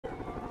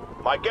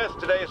My guest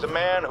today is a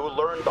man who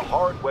learned the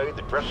hard way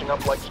that dressing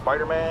up like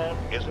Spider-Man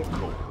isn't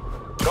cool.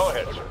 Go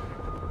ahead, sir.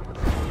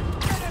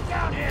 Get it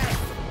down here!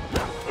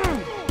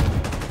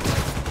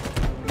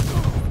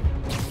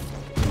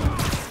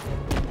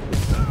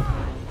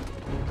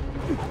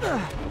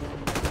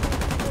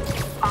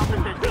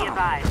 Officers, be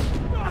advised.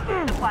 A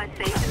food supply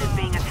station is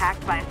being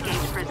attacked by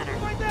escaped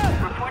prisoners.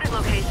 Reported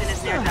location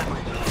is near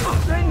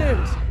Douglas. Great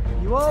news!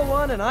 You all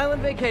won an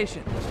island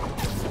vacation.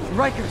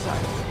 Rikers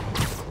Island.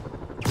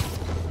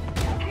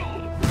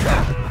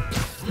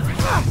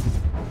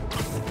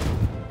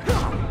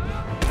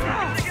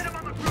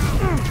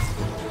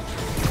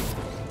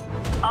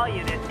 All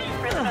units,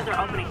 prisoners are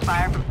opening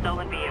fire from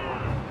stolen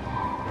vehicles.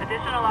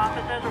 Additional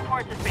officers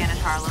report to Spanish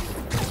Harlem.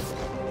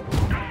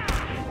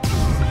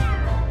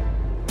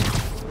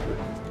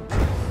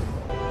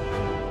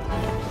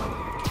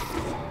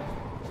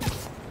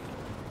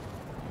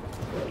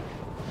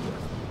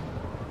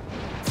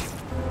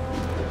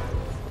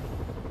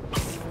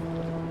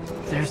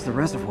 There's the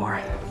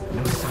reservoir.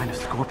 No sign of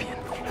Scorpion.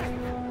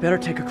 Better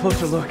take a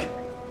closer look.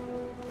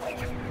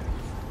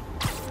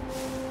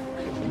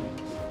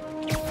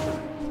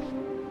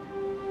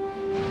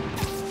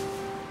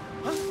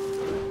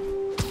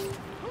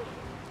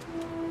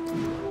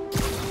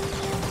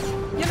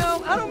 You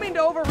know, I don't mean to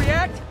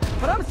overreact,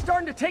 but I'm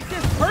starting to take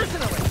this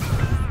personally.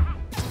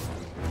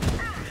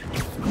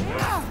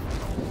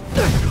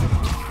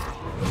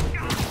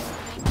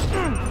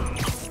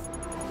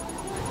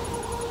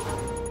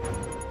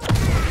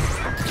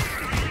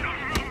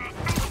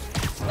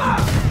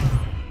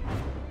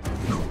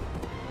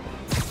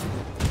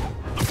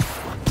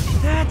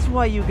 That's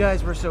why you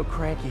guys were so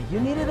cranky. You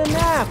needed a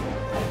nap.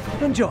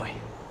 Enjoy.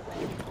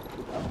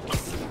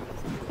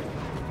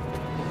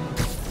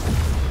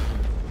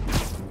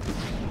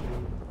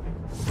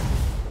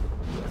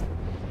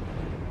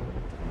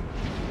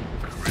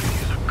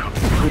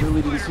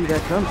 Literally didn't see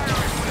that coming.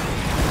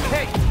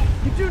 Hey,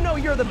 you do know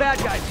you're the bad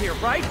guys here,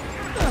 right?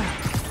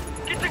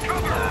 Get to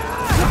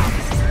cover!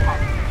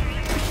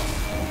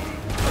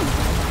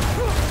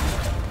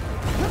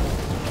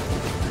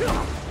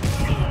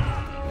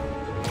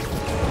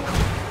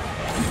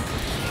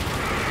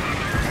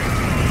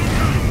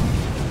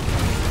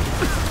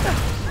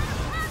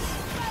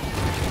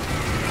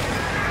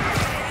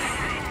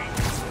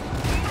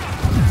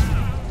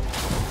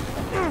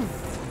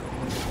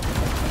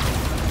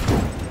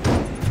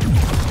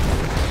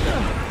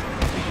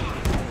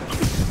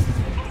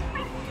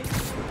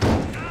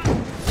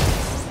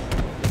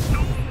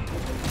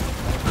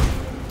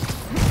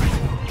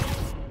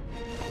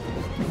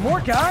 More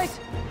guys?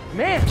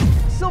 Man,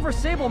 Silver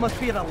Sable must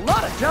be at a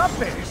lot of job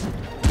fairs.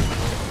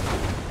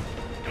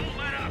 Don't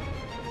let up!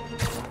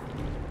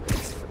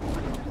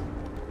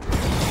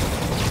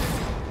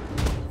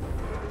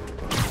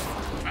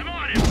 I'm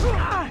on him!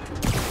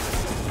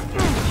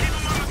 Keep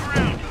him on the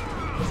ground!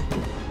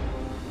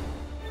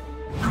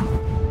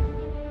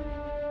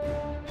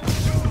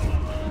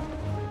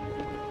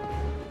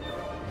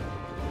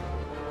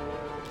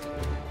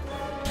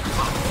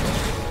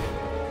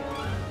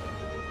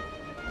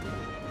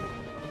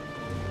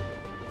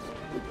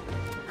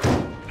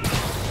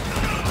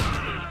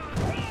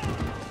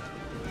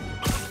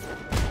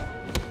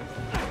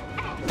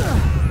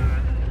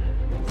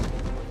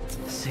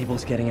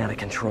 Sable's getting out of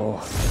control.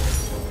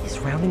 Is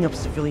rounding up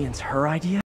civilians her idea?